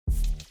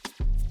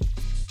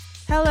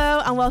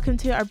Hello and welcome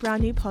to our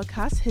brand new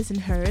podcast, His and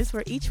Hers,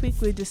 where each week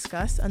we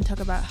discuss and talk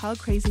about how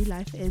crazy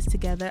life is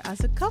together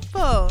as a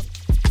couple.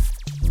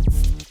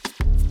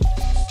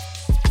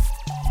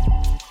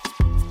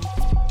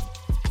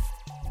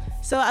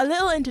 So a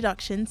little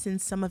introduction,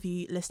 since some of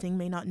you listening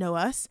may not know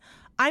us.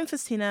 I'm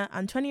Faustina,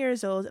 I'm 20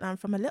 years old and I'm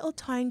from a little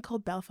town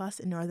called Belfast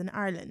in Northern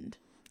Ireland.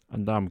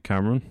 And I'm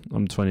Cameron,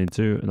 I'm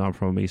 22 and I'm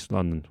from East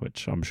London,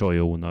 which I'm sure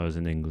you all know is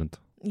in England.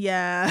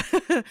 Yeah.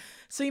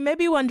 So you may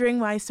be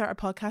wondering why I start a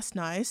podcast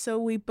now. So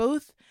we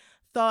both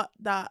thought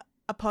that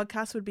a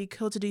podcast would be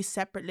cool to do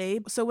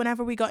separately. So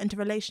whenever we got into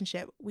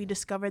relationship, we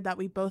discovered that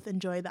we both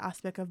enjoy the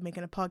aspect of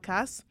making a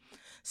podcast.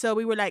 So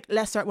we were like,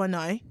 let's start one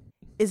now,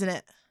 isn't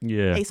it?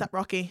 Yeah. ASAP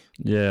Rocky.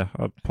 Yeah,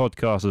 a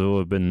podcast has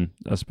always been,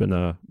 that's been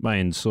a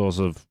main source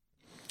of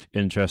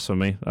interest for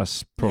me.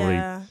 That's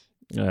probably,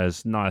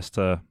 it's nice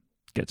to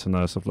get to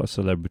know stuff like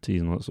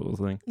celebrities and that sort of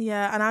thing.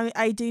 Yeah, and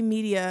I do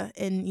media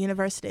in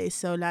university,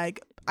 so like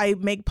I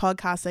make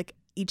podcasts like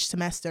each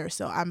semester.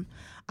 So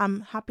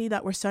I'm happy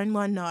that we're starting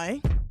one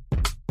now.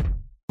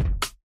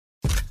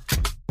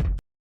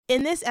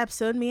 In this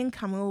episode, me and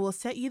Camille will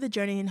set you the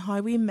journey in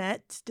how we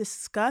met,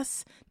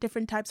 discuss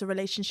different types of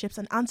relationships,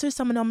 and answer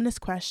some anonymous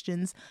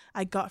questions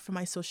I got from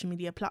my social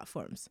media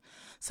platforms.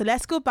 So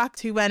let's go back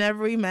to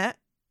whenever we met,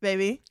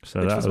 baby.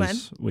 So that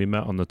was we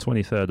met on the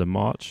 23rd of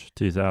March,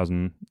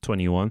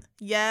 2021.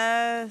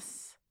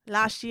 Yes,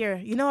 last year.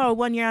 You know our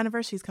 1 year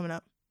anniversary is coming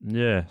up.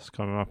 Yeah, it's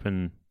coming up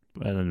in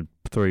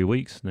 3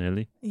 weeks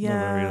nearly. Yeah,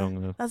 not very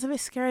long though. That's a bit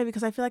scary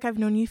because I feel like I've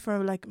known you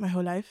for like my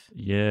whole life.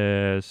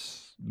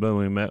 Yes, when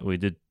we met, we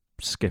did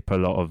skip a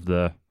lot of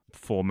the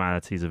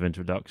formalities of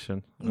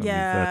introduction.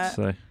 Yeah, fair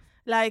to say.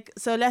 Like,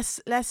 so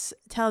let's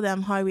tell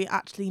them how we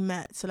actually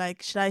met. So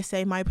like, should I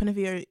say my point of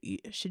view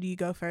or should you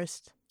go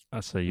first?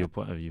 I'd say your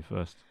point of view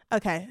first.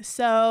 Okay,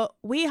 so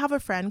we have a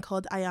friend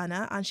called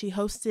Ayana and she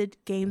hosted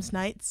games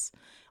nights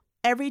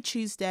every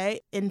Tuesday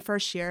in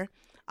first year,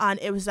 and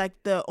it was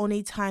like the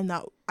only time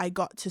that I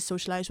got to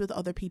socialize with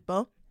other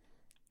people.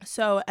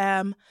 So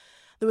there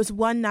was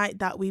one night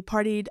that we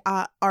partied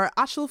at our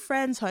actual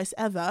friend's house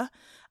ever,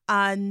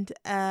 and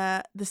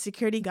the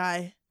security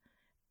guy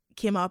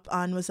came up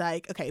and was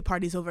like, okay,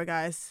 party's over,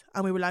 guys.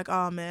 And we were like,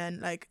 oh man,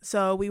 like,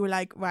 so we were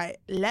like, right,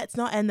 let's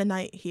not end the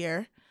night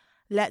here.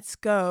 Let's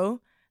go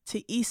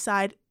to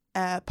Eastside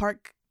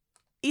Park.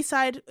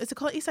 Eastside, is it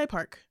called Eastside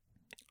Park?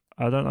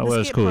 I don't know what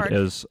it's called.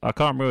 I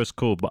can't remember what it's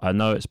called, but I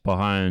know it's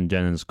behind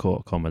Jennings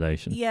Court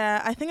accommodation.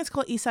 Yeah, I think it's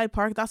called Eastside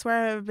Park. That's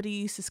where everybody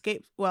used to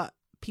skate. Well,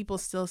 people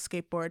still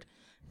skateboard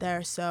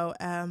there. So,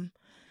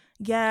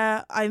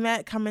 yeah, I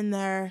met Cameron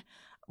there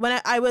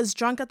when I was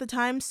drunk at the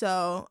time.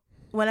 So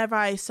whenever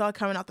I saw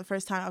Cameron out the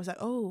first time, I was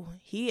like, oh,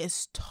 he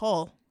is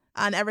tall.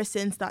 And ever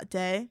since that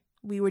day,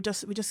 we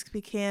just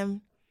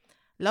became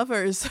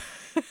lovers.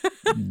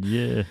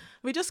 Yeah.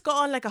 We just got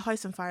on like a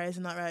house on fire,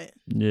 isn't that right?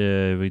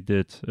 Yeah, we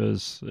did. It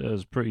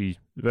was pretty,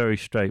 very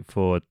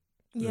straightforward.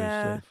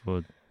 Yeah.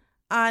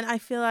 And I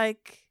feel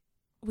like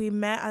we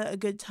met at a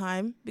good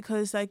time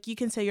because like you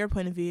can say your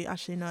point of view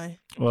actually now.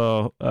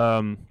 Well,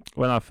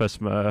 when I first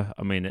met her,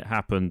 I mean, it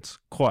happened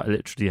quite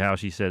literally how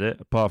she said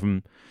it. Apart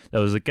from there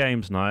was a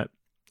games night,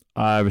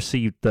 I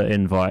received the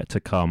invite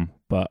to come,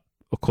 but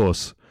of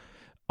course,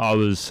 I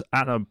was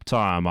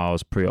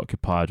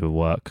preoccupied with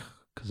work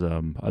because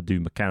I do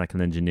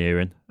mechanical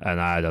engineering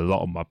and I had a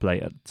lot on my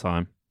plate at the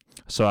time.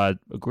 So I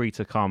agreed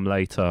to come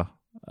later.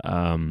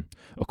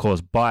 Of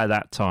course, by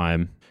that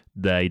time,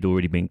 they'd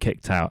already been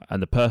kicked out,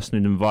 and the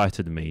person who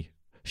invited me,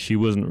 she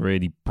wasn't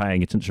really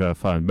paying attention to her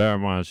phone. Bear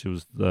in mind, she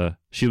was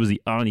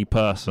the only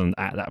person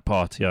at that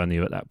party I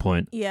knew at that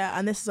point. Yeah,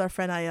 and this is our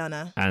friend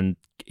Ayana. And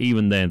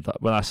even then,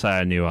 when I say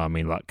I knew her, I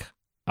mean like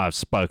I've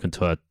spoken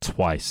to her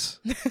twice.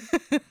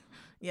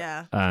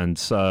 Yeah. And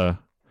so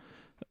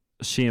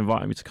she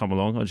invited me to come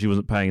along, and she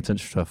wasn't paying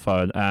attention to her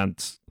phone. And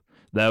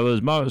there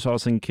was moments I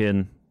was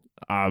thinking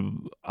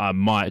I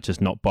might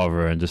just not bother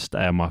her and just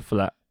stay on my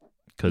flat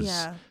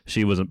because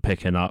she wasn't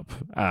picking up.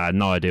 I had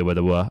no idea where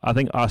they were. I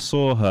think I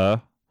saw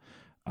her.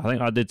 I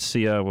think I did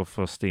see her with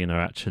Faustina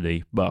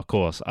actually, but of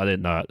course I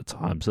didn't know at the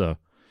time, so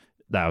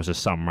that was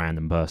just some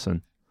random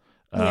person.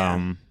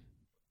 Yeah.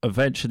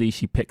 Eventually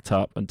she picked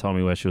up and told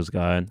me where she was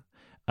going,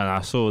 and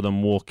I saw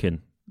them walking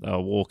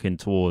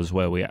towards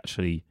where we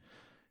actually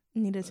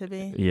needed to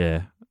be.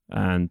 Yeah,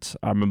 and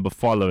I remember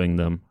following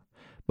them,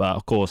 but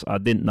of course I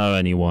didn't know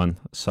anyone,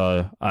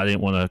 so I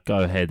didn't want to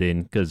go head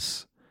in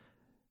because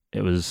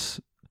it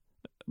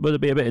would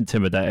be a bit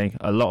intimidating.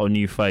 A lot of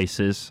new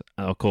faces,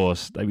 and of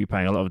course they'd be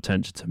paying a lot of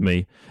attention to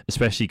me,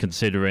 especially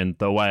considering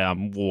the way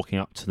I'm walking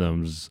up to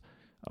them.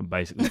 I'm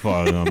basically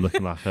following them,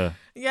 looking like a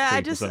yeah.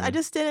 I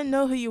just didn't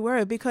know who you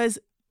were because,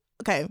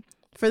 okay,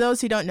 for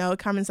those who don't know,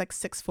 Cameron's like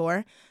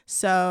 6'4",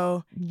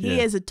 so he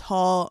is a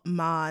tall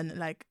man.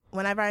 Like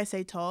whenever I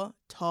say tall.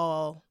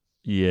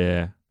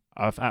 Yeah.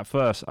 At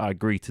first I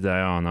agreed to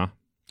Diana,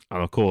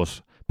 and of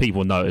course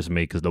people noticed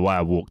me because the way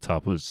I walked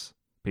up was,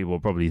 people were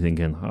probably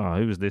thinking, oh,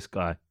 who is this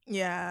guy?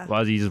 Yeah.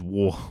 Why did he just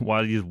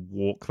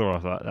walk through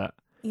us like that?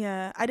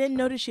 Yeah. I didn't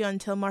notice you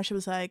until Marsha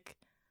was like,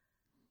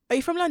 Are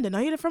you from London?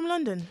 Are you from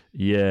London?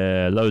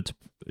 Yeah, loads.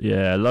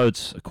 Yeah,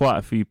 loads. Quite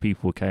a few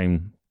people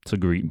came to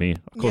greet me.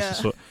 Of course, Yeah.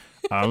 it's what,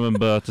 I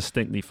remember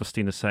distinctly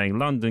Faustina saying,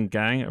 "London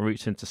gang," and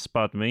reaching to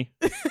spud me,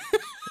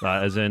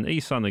 like as in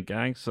East London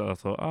gang. So I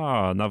thought,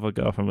 another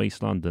girl from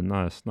East London.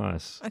 Nice,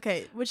 nice.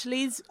 Okay, which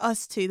leads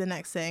us to the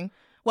next thing.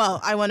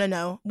 Well, I want to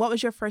know, what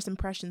was your first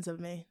impressions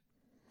of me?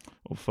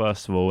 Well,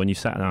 first of all, when you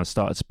sat down and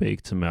started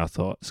speaking to me, I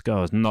thought, this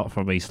girl is not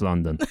from East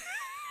London.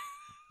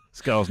 This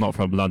girl's not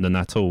from London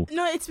at all.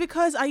 No, it's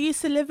because I used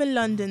to live in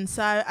London,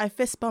 so I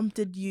fist bumped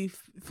you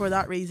for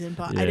that reason,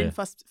 but I didn't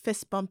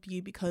fist bump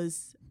you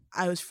because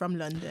I was from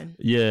London.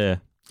 Yeah,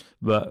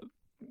 but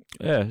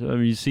yeah, I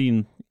mean,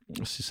 she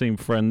seemed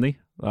friendly.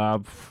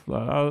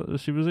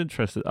 She was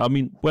interested. I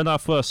mean, when I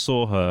first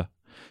saw her,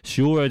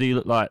 she already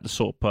looked like the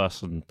sort of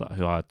person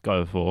who I'd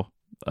go for.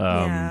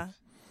 Yeah.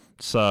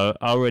 So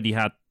I already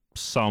had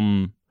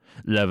some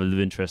level of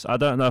interest. I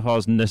don't know if I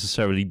was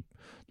necessarily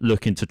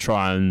looking to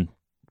try and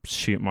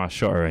shoot my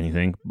shot or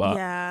anything, but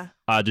yeah.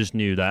 I just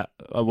knew that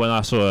when I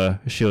saw her,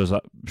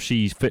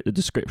 she fit the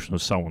description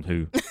of someone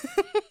who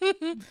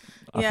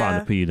I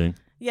find appealing.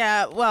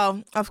 Yeah,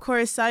 well, of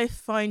course, I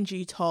find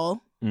you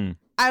tall.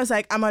 I was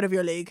like, I'm out of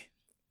your league.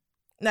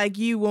 Like,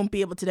 you won't be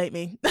able to date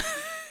me.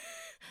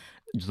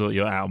 You thought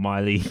you're out of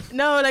my league?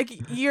 No, like,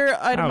 you're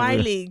out of my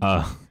league.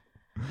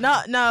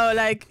 No,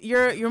 like,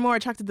 you're more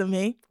attractive than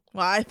me.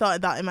 Well, I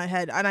thought that in my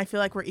head, and I feel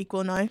like we're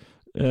equal now.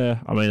 Yeah,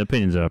 I mean,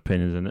 opinions are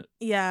opinions, isn't it?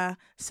 Yeah,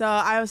 so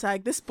I was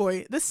like, this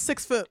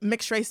 6 foot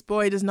mixed race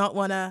boy does not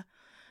want to,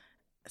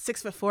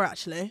 6'4"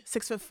 actually,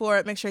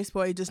 6'4" mixed race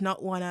boy does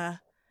not want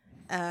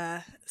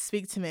to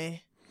speak to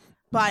me.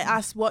 But I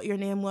asked what your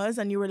name was,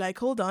 and you were like,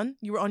 hold on,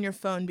 you were on your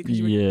phone because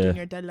you were doing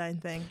your deadline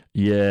thing.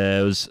 Yeah,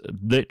 it was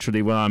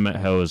literally when I met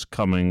her, was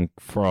coming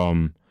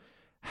from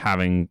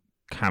having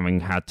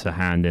had to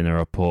hand in a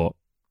report,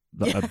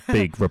 a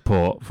big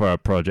report for a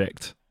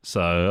project.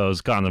 So I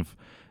was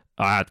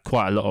I had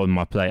quite a lot on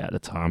my plate at the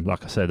time,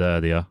 like I said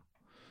earlier.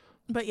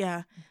 But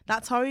yeah,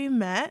 that's how we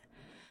met.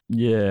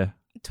 Yeah.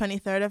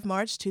 23rd of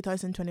March,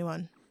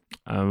 2021.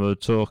 And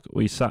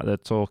we sat there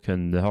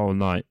talking the whole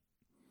night.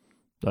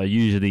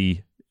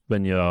 Usually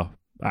when you're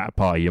at a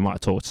party, you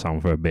might talk to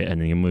someone for a bit and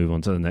then you move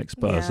on to the next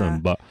person. Yeah.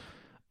 But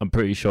I'm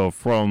pretty sure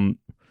from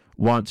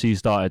once he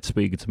started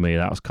speaking to me,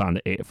 that was kind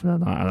of it for the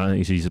night. I don't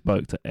think she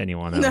spoke to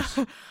anyone else.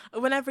 No.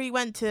 Whenever he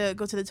went to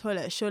go to the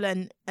toilet,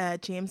 Shola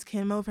and James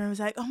came over and was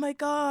like, oh my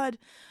God,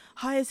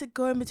 how is it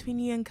going between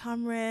you and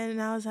Cameron?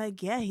 And I was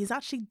like, yeah, he's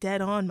actually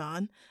dead on,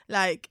 man.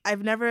 Like,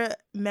 I've never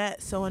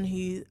met someone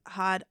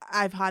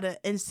I've had an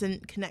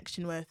instant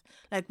connection with.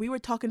 Like, we were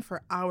talking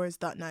for hours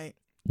that night.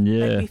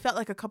 Yeah. Like, we felt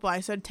like a couple.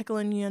 I started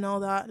tickling you and all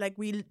that. Like,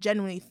 we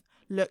genuinely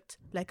looked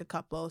like a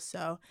couple.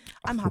 So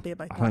I'm happy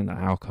about that. I think that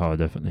alcohol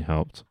definitely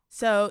helped.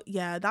 So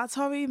yeah, that's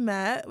how we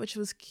met, which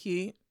was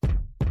cute.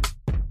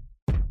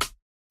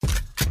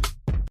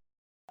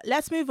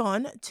 Let's move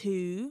on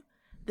to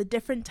the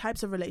different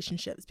types of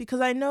relationships, because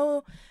I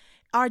know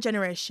our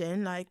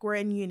generation, like, we're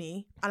in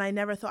uni, and I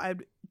never thought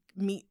I'd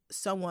meet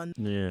someone.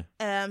 Yeah.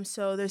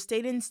 So there's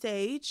dating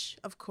stage,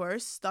 of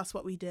course. That's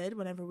what we did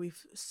whenever we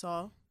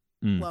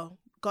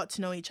got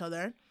to know each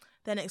other.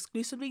 Then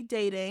exclusively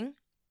dating.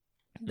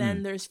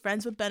 Then there's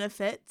friends with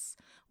benefits,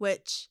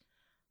 which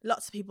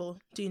lots of people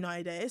do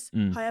nowadays.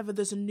 However,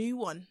 there's a new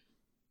one.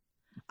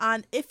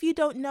 And if you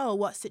don't know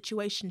what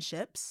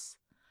situationships,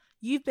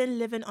 you've been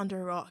living under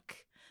a rock.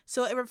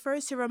 So it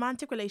refers to a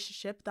romantic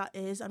relationship that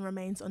is and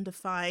remains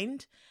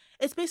undefined.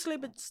 It's basically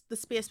the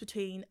space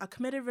between a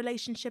committed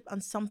relationship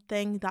and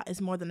something that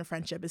is more than a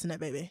friendship, isn't it,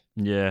 baby?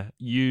 Yeah.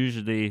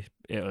 Usually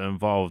it'll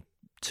involve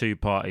two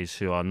parties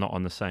who are not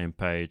on the same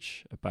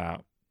page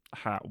about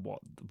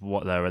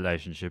what their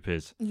relationship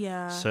is.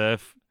 Yeah. So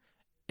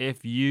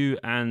if you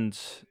and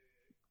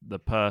the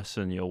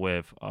person you're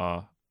with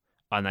are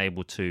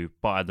unable to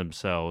by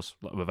themselves,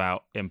 like,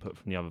 without input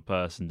from the other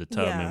person,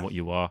 determine what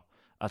you are,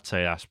 I'd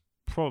say that's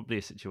probably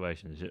a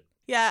situationship.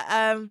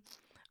 Yeah.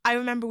 I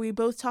remember we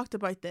both talked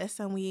about this,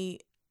 and we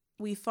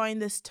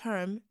find this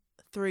term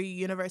through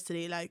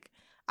university. Like,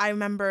 I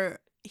remember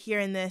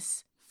hearing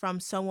this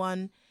from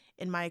someone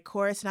in my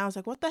course, and I was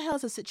like, what the hell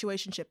is a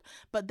situationship?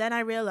 But then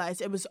I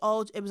realized it was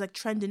like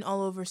trending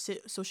all over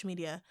social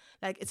media.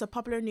 Like, it's a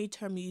popular new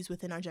term used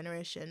within our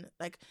generation.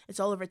 Like, it's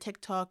all over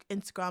TikTok,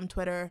 Instagram,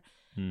 Twitter.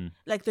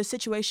 Like, the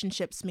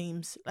situationships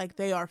memes, like,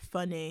 they are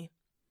funny.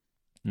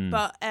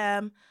 But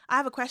I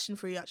have a question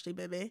for you, actually,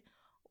 baby.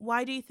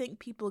 Why do you think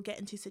people get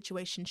into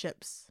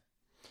situationships?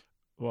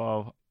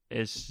 Well,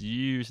 it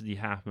usually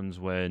happens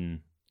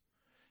when,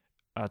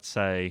 I'd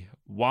say,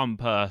 one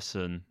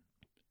person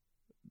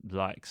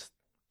likes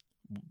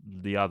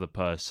the other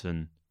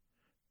person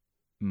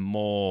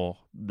more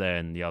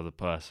than the other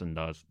person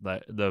does.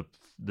 The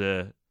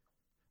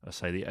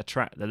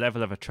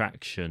level of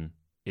attraction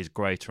is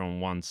greater on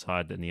one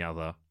side than the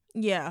other.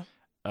 Yeah.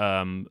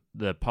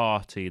 The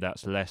party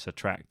that's less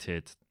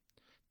attracted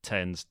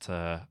tends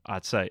to,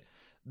 I'd say,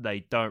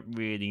 they don't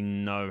really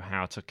know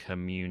how to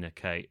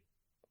communicate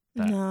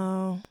that.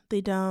 No,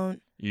 they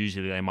don't.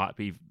 Usually they might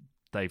be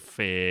they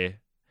fear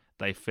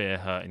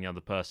hurting the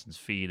other person's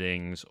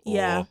feelings, or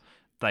Yeah.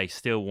 they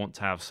still want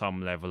to have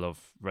some level of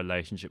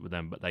relationship with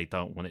them, but they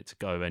don't want it to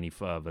go any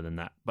further than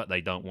that. But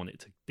they don't want it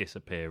to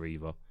disappear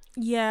either.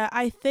 Yeah,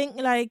 I think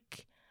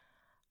like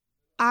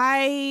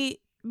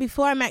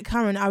before I met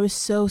Cameron, I was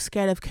so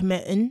scared of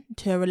committing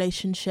to a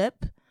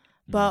relationship.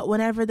 But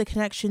whenever the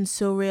connection's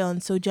so real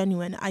and so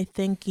genuine, I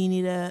think you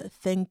need to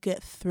think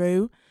it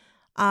through.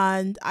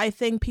 And I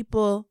think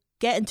people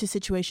get into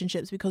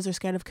situationships because they're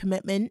scared of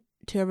commitment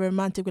to a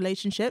romantic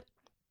relationship.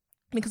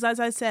 Because as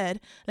I said,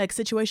 like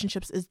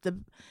situationships is the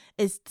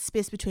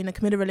space between a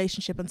committed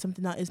relationship and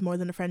something that is more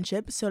than a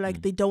friendship. So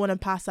like they don't want to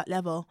pass that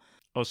level.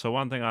 Also,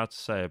 one thing I have to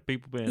say,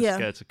 people being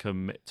scared to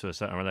commit to a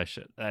certain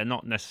relationship, they're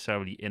not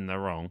necessarily in the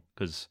wrong,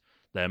 because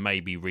there may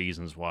be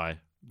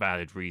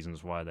valid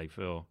reasons why they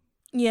feel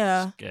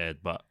scared.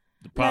 But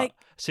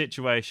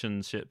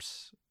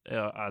situationships,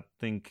 I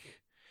think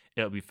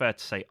it'll be fair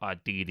to say,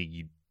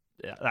 ideally,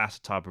 that's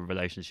the type of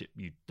relationship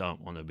you don't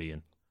want to be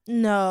in.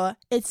 No,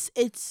 it's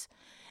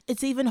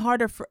even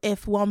harder for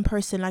if one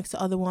person likes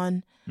the other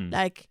one,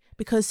 like,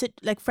 because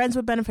friends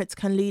with benefits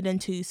can lead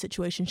into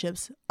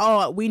situationships.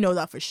 Oh, we know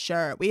that for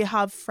sure. We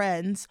have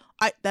friends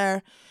out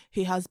there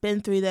who has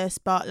been through this,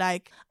 but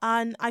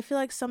and I feel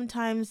like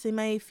sometimes they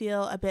may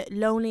feel a bit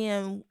lonely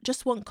and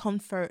just want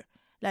comfort.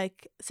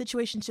 Like,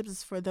 situationships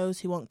is for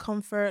those who want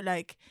comfort.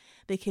 Like,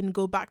 they can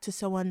go back to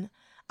someone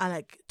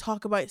and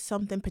talk about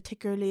something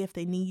particularly if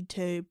they need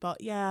to.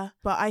 But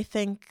I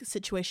think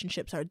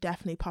situationships are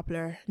definitely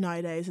popular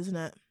nowadays, isn't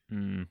it?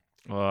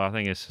 Well, I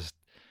think it's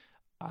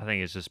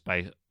just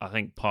based. I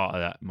think part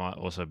of that might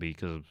also be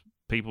because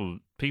people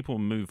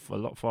move a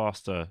lot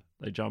faster.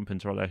 They jump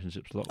into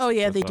relationships a lot. Oh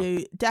yeah, they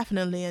do,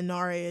 definitely in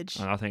our age.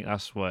 And I think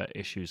that's where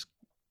issues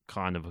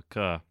kind of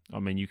occur. I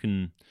mean, you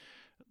can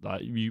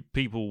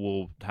people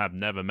will have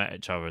never met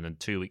each other, and then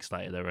 2 weeks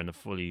later they're in a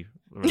fully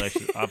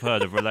relationship. I've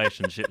heard of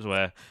relationships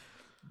where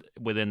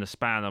within the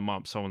span of a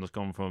month, someone has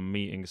gone from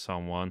meeting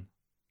someone,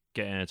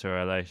 getting into a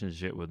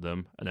relationship with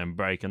them, and then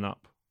breaking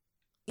up.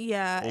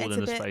 Yeah, all in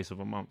the space of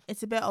a month.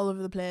 It's a bit all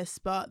over the place,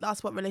 but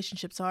that's what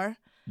relationships are.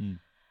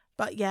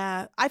 But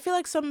yeah, I feel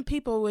like some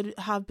people would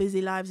have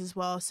busy lives as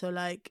well, so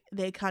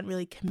they can't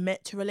really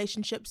commit to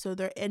relationships, so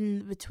they're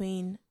in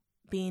between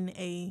being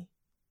a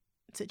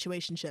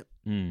situationship.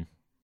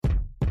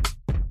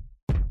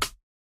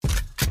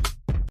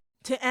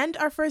 To end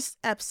our first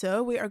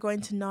episode, we are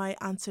going to now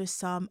answer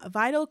some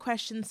vital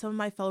questions some of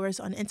my followers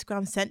on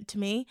Instagram sent to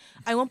me.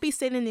 I won't be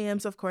stating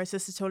names, of course.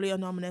 This is totally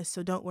anonymous,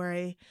 so don't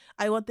worry.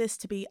 I want this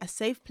to be a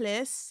safe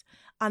place.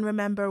 And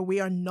remember, we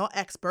are not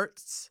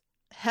experts.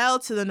 Hell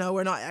to the no,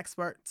 we're not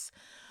experts.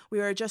 We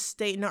are just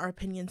stating our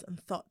opinions and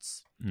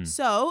thoughts.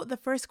 So the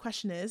first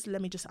question is,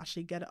 let me just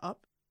actually get it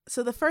up.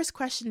 So the first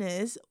question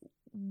is,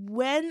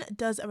 when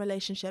does a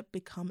relationship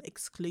become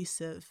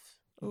exclusive?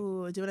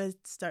 Ooh, do you want to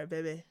start,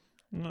 baby?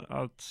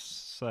 I'd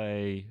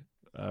say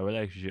a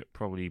relationship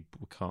probably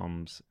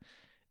becomes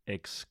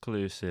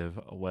exclusive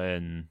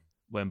when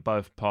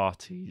both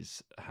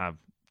parties have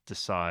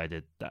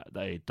decided that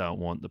they don't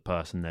want the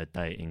person they're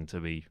dating to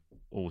be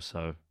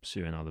also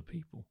pursuing other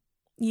people.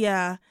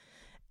 Yeah.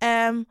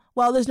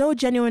 Well, there's no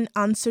genuine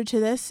answer to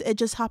this. It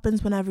just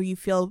happens whenever you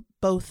feel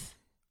both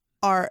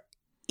are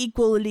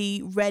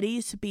equally ready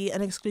to be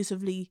an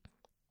exclusive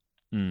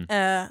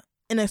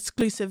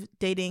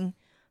dating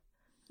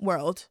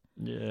world.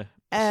 Yeah.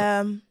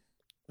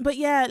 But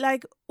yeah,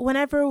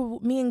 whenever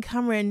me and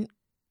Cameron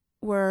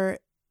were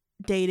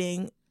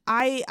dating,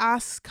 I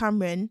asked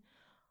Cameron,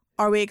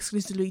 are we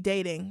exclusively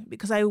dating?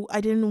 Because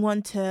I didn't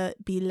want to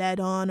be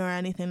led on or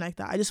anything like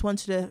that. I just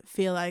wanted to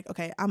feel like,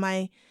 okay,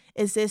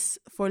 is this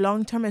for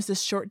long term? Is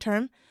this short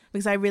term?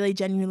 Because I really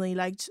genuinely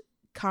liked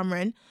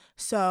Cameron.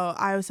 So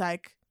I was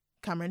like,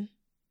 Cameron,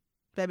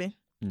 baby.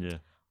 Yeah.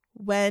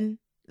 When,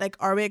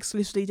 are we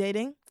exclusively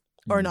dating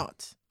or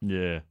not?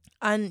 Yeah.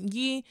 And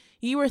you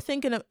were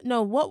thinking of,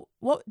 no,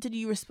 what did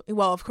you respond?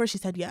 Well, of course you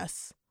said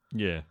yes.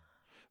 Yeah.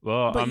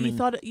 Well, but you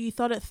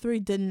thought it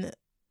through, didn't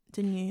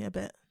you, a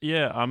bit?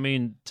 Yeah, I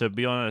mean, to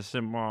be honest,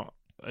 in my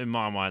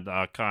mind,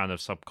 I kind of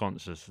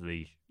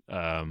subconsciously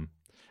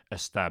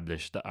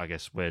established that I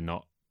guess we're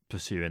not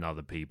pursuing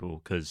other people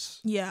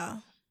because,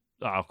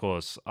 of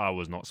course, I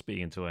was not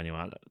speaking to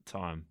anyone at the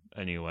time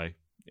anyway,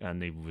 and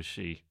neither was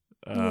she.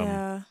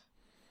 I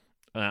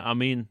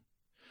mean,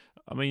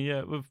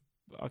 yeah,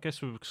 I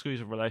guess with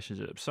exclusive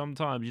relationships,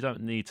 sometimes you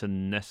don't need to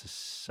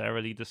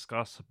necessarily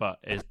discuss, but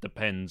it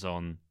depends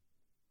on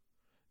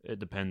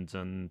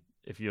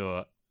if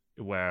you're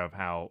aware of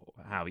how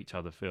each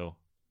other feel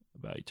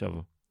about each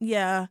other.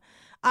 Yeah.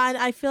 And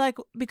I feel like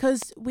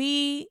because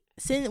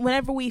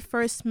whenever we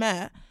first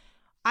met,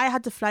 I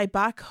had to fly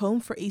back home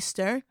for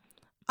Easter,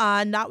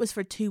 and that was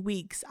for 2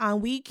 weeks,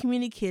 and we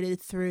communicated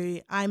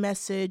through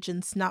iMessage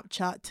and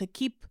Snapchat to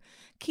keep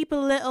a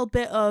little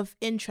bit of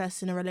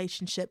interest in a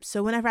relationship.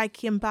 So whenever I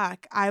came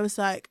back, I was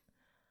like,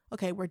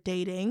 okay, we're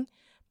dating.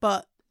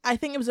 But I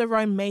think it was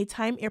around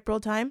April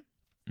time,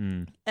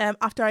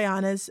 after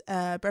Ayana's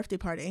birthday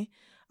party.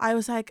 I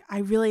was like, I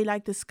really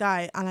like this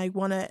guy and I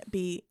want to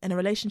be in a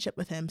relationship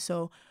with him.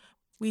 So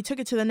we took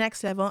it to the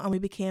next level and we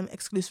became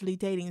exclusively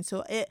dating.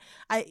 So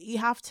you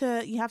have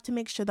to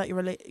make sure that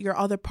your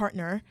other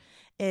partner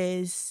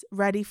is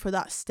ready for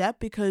that step,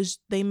 because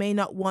they may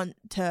not want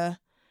to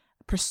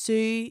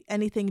pursue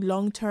anything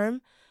long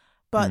term.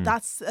 But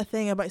that's a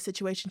thing about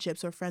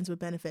situationships or friends with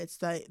benefits,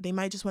 that they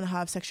might just want to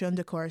have sexual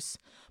intercourse,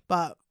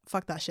 but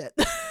fuck that shit.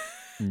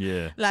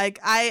 Yeah. Like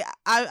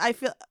I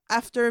feel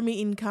after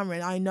meeting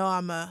Cameron, I know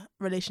I'm a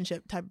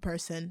relationship type of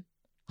person,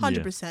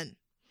 100%.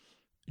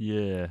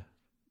 Yeah,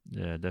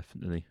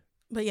 definitely.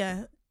 But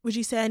yeah, would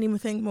you say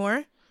anything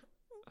more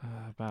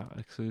about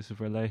exclusive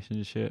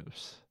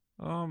relationships?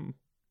 I'm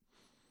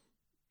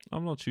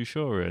not too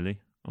sure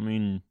really. I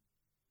mean,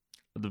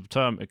 the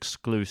term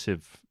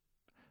exclusive,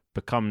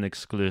 becoming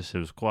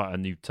exclusive, is quite a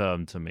new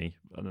term to me.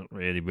 I didn't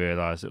really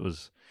realise it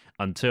was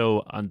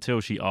until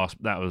she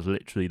asked. That was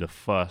literally the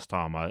first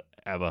time I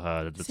ever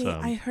heard of the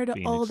term. I heard it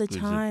being all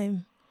exclusive. the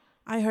time.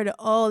 I heard it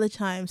all the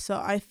time,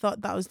 so I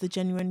thought that was the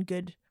genuine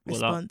good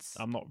response.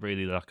 I'm not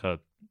really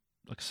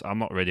I'm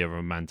not really a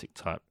romantic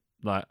type.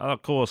 Like,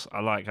 of course,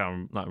 I like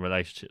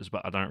relationships,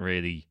 but I don't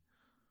really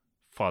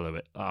follow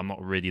it. I'm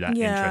not really that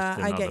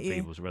interested in other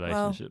people's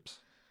relationships.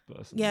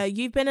 Yeah,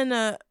 you've been in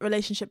a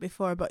relationship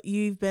before, but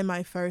you've been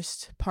my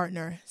first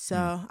partner,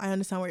 so I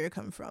understand where you're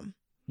coming from.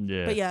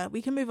 Yeah. But yeah,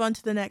 we can move on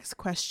to the next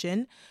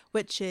question,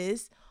 which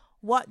is,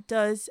 what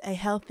does a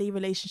healthy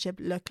relationship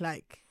look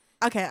like?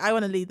 Okay, I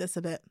want to lead this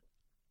a bit,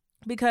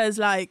 because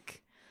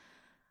like,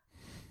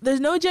 there's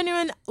no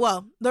genuine,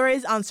 well, there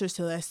is answers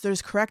to this.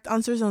 There's correct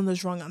answers and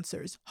there's wrong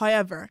answers.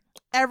 However,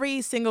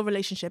 every single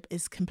relationship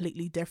is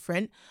completely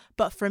different.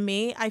 But for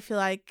me, I feel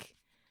like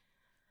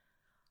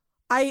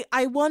I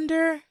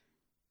wonder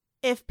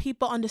if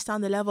people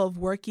understand the level of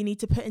work you need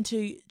to put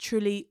into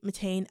truly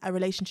maintain a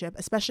relationship,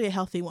 especially a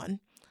healthy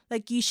one.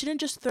 Like, you shouldn't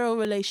just throw a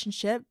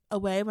relationship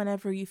away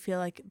whenever you feel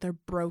like they're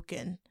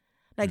broken.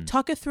 Like,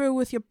 talk it through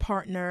with your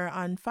partner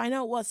and find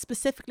out what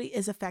specifically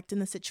is affecting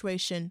the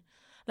situation.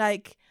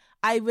 Like,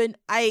 I would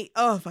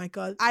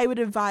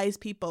advise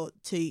people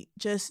to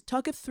just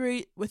talk it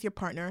through with your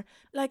partner.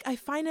 Like, I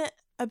find it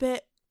a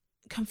bit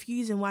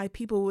confusing why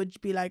people would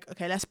be like,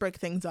 okay, let's break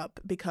things up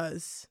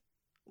because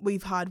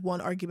we've had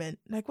one argument.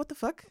 Like, what the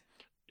fuck?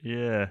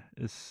 Yeah,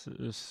 it's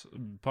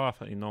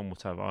perfectly normal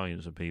to have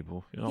arguments with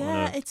people.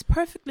 It's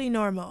perfectly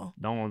normal.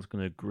 No one's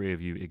going to agree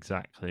with you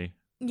exactly.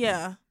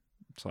 Yeah.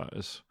 So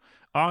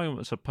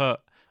arguments are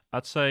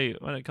I'd say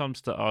when it comes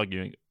to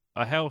arguing,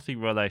 a healthy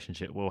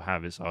relationship will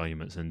have its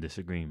arguments and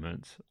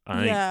disagreements.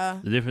 I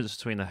think the difference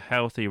between a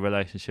healthy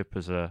relationship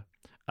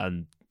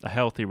and a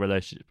healthy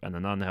relationship and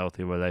an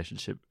unhealthy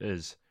relationship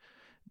is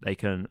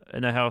in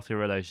a healthy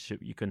relationship,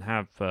 you can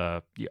have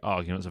your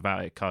arguments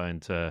without it going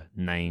to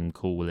name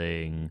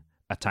calling,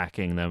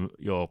 attacking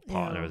your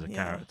partner as a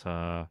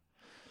character,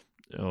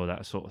 all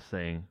that sort of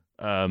thing.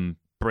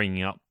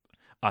 Bringing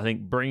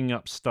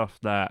up stuff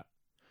that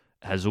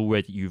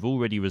you've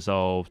already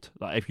resolved.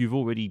 Like, if you've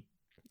already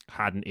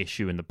had an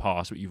issue in the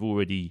past, but you've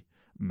already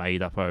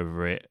made up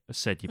over it,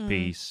 said your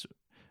piece,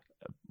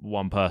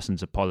 one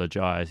person's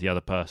apologized, the other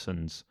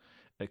person's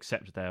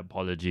accepted their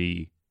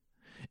apology,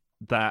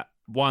 that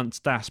once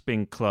that's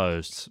been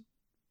closed,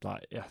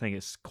 like, I think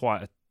it's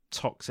quite a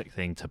toxic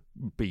thing to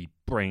be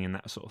bringing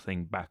that sort of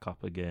thing back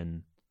up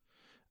again.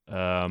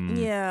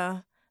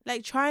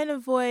 Like, try and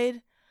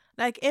avoid,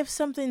 like, if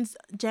something's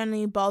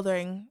generally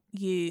bothering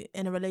you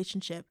in a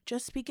relationship,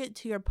 just speak it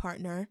to your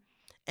partner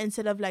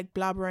instead of like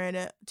blabbering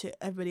it to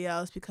everybody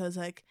else, because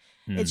like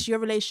it's your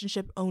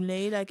relationship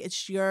only. Like,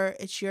 it's your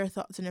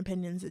thoughts and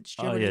opinions. It's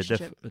your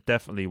relationship.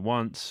 Definitely.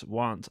 Once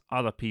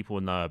other people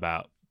know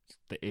about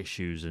the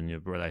issues in your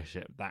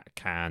relationship, that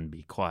can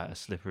be quite a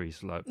slippery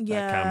slope.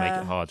 That can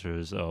make it hard to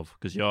resolve,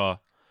 because you're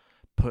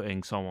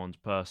putting someone's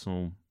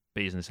personal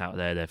business out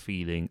there, their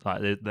feeling.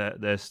 Like,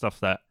 there's stuff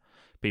that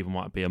people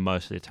might be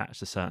emotionally attached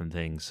to certain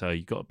things, so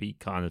you got to be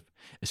kind of,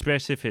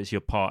 especially if it's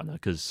your partner,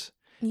 because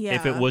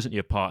if it wasn't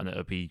your partner, it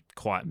would be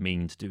quite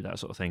mean to do that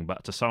sort of thing.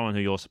 But to someone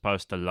who you're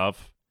supposed to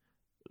love,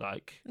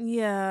 like,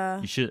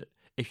 you should.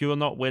 If you're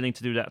not willing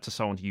to do that to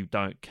someone who you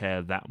don't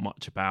care that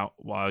much about,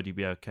 why would you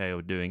be okay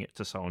with doing it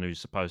to someone who's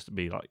supposed to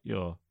be like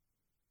your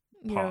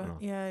partner?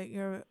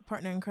 Your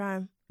partner in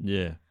crime.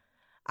 Yeah.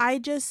 I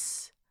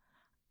just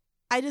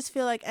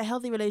feel like a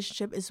healthy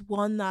relationship is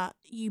one that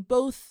you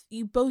both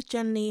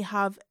generally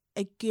have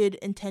a good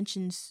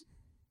intentions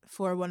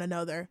for one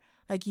another.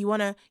 Like,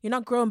 you're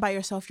not growing by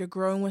yourself, you're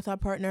growing with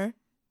that partner.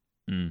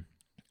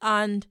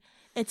 And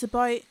it's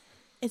about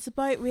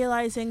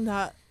realizing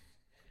that,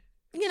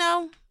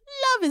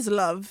 love is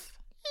love.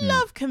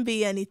 Love can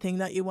be anything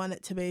that you want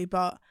it to be,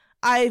 but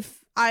I've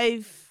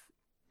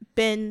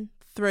been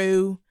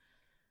through,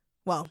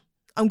 well,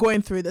 I'm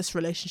going through this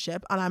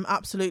relationship and I'm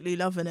absolutely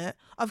loving it.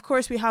 Of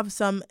course, we have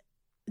some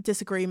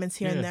disagreements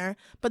here and there,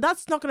 but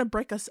that's not going to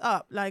break us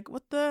up. Like,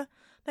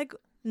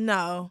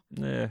 no.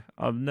 Yeah,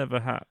 I've never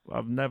had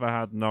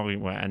an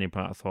argument where any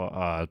part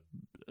thought,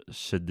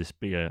 should this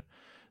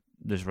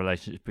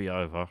relationship be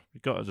over? You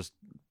got to just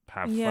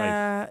have faith.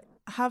 Yeah,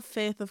 have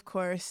faith, of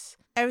course.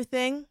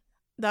 Everything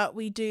that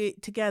we do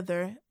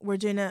together, we're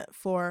doing it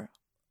for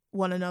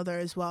one another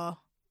as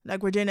well.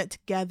 Like, we're doing it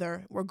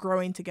together. We're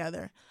growing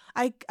together.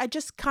 I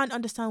just can't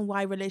understand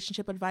why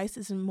relationship advice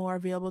isn't more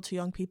available to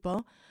young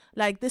people.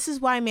 Like, this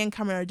is why me and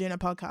Cameron are doing a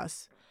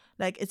podcast.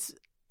 Like, it's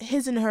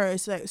his and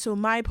hers. Like, so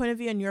my point of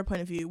view and your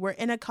point of view. We're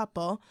in a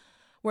couple.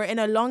 We're in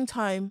a long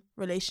time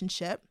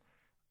relationship.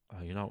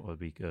 Oh, you know what would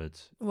be good?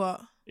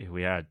 What? If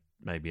we had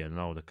maybe an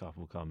older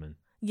couple come in.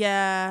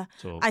 Yeah.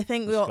 I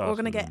think we're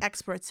going to get them.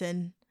 experts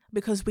in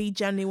because we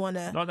generally want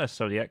to... Not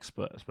necessarily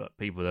experts, but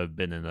people that have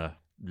been in a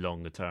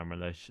longer term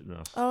relationship than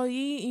us. Oh,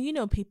 you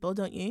know people,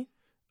 don't you?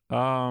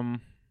 I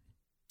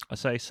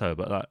say so,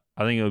 but like,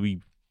 I think it would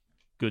be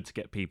good to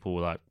get people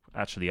like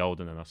actually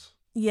older than us.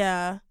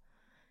 Yeah.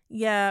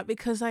 Yeah,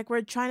 because like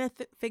we're trying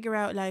to figure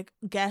out like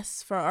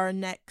guests for our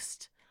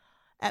next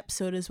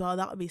episode as well.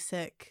 That would be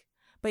sick.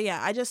 But yeah,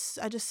 I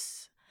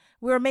just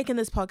we're making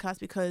this podcast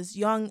because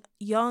young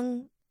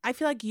I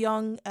feel like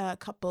young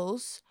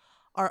couples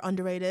are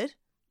underrated.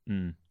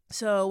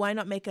 So why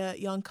not make a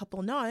young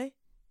couple now?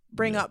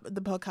 Bring up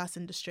the podcast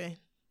industry.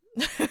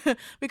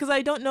 Because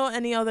I don't know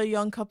any other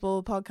young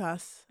couple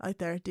podcasts out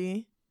there, do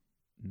you?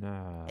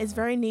 No. It's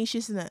very niche,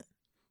 isn't it?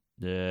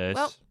 Yes.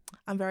 Well,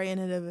 I'm very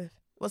innovative.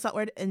 What's that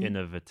word?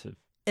 Innovative.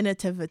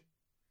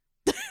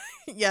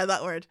 Yeah,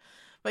 that word.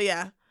 But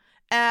yeah.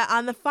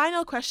 And the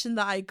final question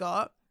that I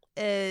got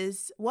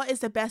is, what is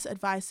the best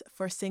advice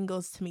for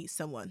singles to meet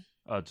someone?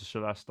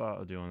 Should I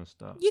start or do you want to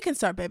start? You can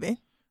start,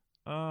 baby.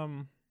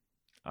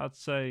 I'd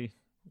say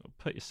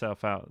put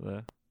yourself out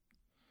there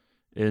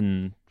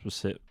in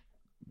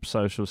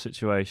social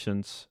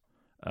situations.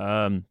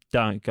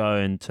 Don't go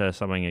into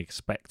something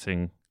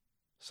expecting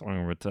something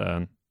in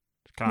return.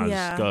 Kind of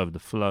just go with the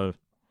flow.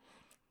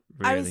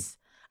 Really.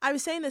 I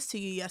was saying this to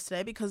you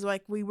yesterday because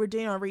like we were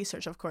doing our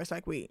research, of course,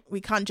 like we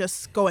can't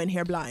just go in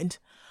here blind.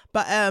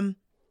 But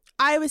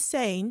I was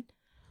saying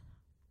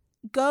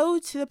go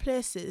to the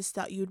places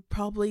that you'd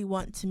probably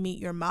want to meet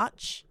your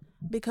match,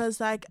 because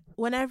like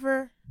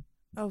whenever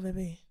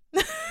baby.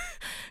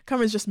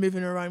 Cameron's just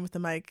moving around with the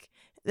mic.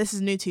 This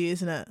is new to you,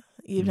 isn't it?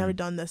 You've never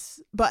done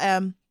this. But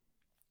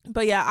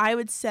yeah, I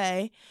would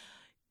say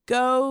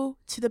go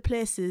to the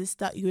places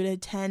that you would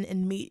attend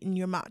and meet in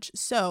your match.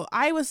 So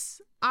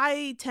I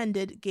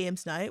attended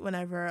games night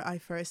whenever I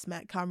first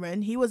met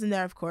Cameron. He wasn't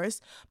there, of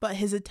course, but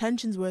his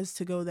intentions was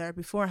to go there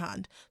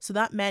beforehand. So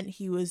that meant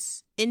he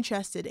was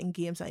interested in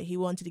games night. He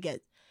wanted to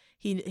get,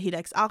 he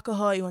likes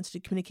alcohol. He wanted to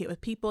communicate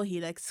with people. He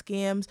likes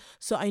games.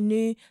 So I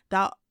knew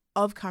that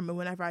of Cameron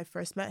whenever I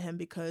first met him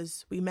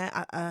because we met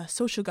at a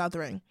social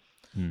gathering.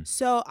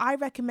 So I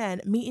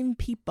recommend meeting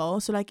people.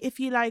 So like if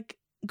you like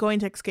going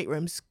to escape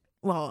rooms,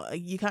 well,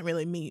 you can't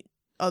really meet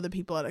other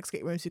people at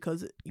escape rooms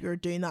because you're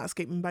doing that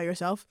escape room by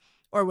yourself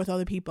or with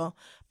other people.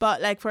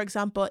 But like, for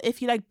example,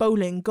 if you like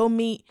bowling,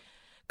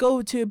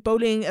 go to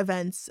bowling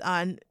events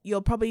and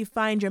you'll probably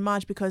find your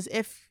match, because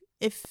if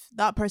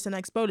that person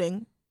likes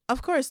bowling,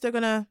 of course they're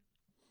going to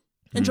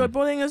enjoy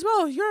bowling as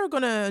well. You're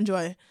going to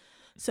enjoy.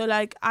 So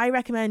like I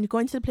recommend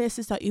going to the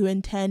places that you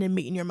intend and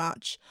meeting your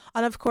match.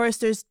 And of course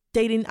there's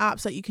dating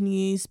apps that you can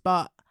use,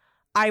 but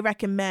I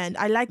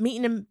like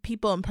meeting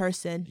people in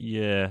person.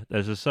 Yeah,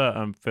 there's a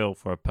certain feel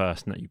for a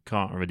person that you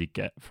can't really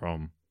get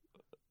from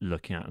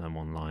looking at them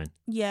online.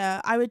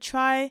 Yeah, I would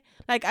try,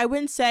 like I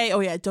wouldn't say,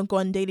 oh yeah, don't go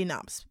on dating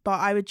apps, but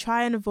I would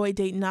try and avoid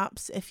dating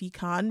apps if you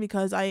can,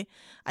 because I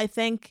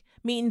think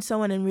meeting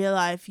someone in real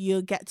life,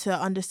 you'll get to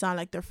understand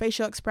like their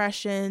facial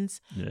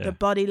expressions, their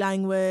body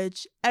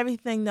language,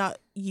 everything that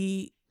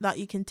you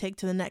can take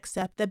to the next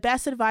step. The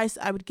best advice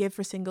I would give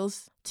for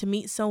singles to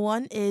meet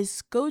someone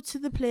is go to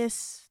the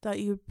place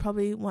that you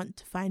probably want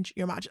to find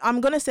your match.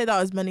 I'm going to say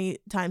that as many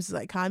times as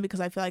I can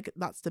because I feel like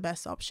that's the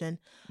best option.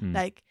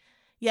 Like,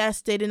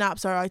 yes, dating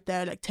apps are out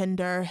there like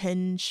Tinder,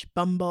 Hinge,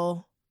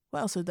 Bumble. What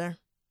else are there?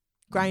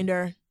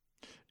 Grindr.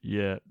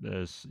 Yeah,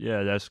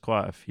 there's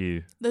quite a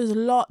few. There's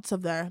lots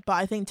of there, but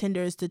I think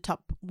Tinder is the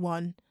top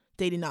one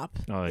dating app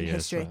in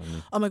history.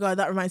 Certainly. Oh my God,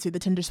 that reminds me of the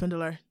Tinder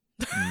swindler.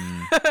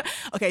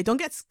 Okay, don't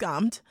get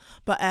scammed,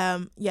 but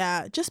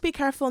yeah, just be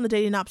careful on the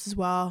dating apps as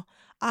well,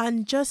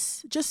 and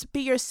just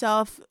be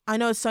yourself. I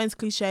know it sounds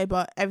cliche,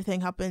 but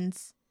everything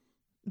happens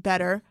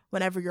better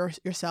whenever you're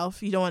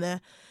yourself. You don't want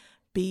to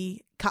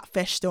be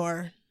catfished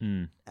or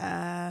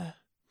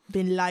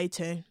being lied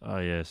to. Oh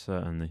yeah,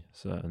 certainly.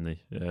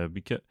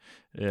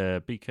 Yeah,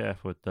 be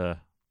careful with the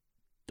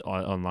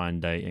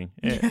online dating.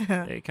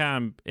 It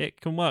can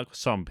work for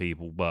some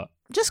people, but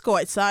just go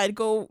outside,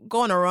 go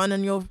on a run,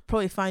 and you'll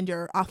probably find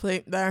your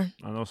athlete there.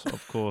 And also,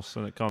 of course,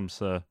 when it comes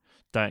to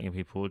dating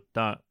people,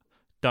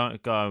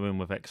 don't go in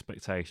with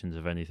expectations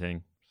of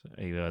anything. So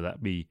either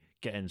that be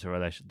get into a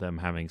relationship with them,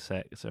 having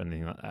sex, or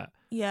anything like that.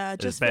 Yeah,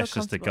 it's best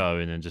just to go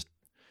in and just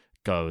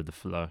go with the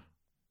flow.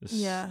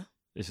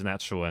 It's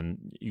natural,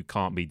 and you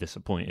can't be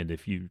disappointed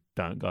if you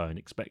don't go and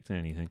expect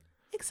anything.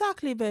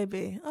 Exactly,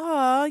 baby.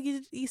 Oh,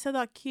 you said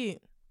that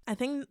cute. I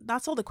think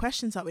that's all the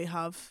questions that we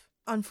have.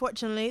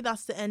 Unfortunately,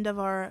 that's the end of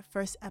our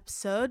first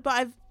episode,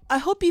 but I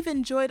hope you've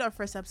enjoyed our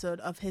first episode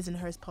of His and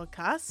Hers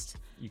podcast.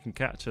 You can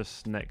catch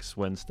us next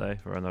Wednesday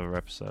for another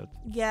episode.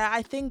 Yeah,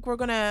 I think we're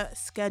going to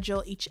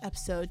schedule each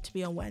episode to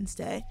be on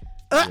Wednesday.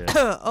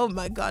 Yeah. Oh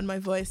my God, my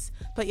voice.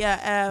 But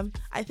yeah,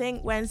 I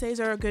think Wednesdays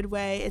are a good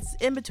way. It's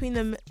in between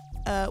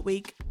the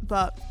week,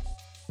 but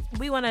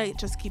we want to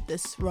just keep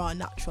this raw and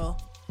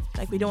natural.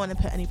 Like, we don't want to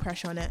put any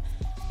pressure on it.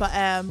 But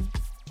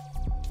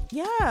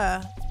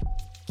yeah,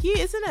 cute,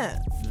 isn't it?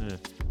 Yeah.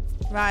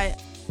 Right.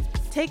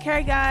 Take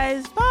care,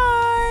 guys.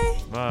 Bye.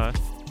 Bye.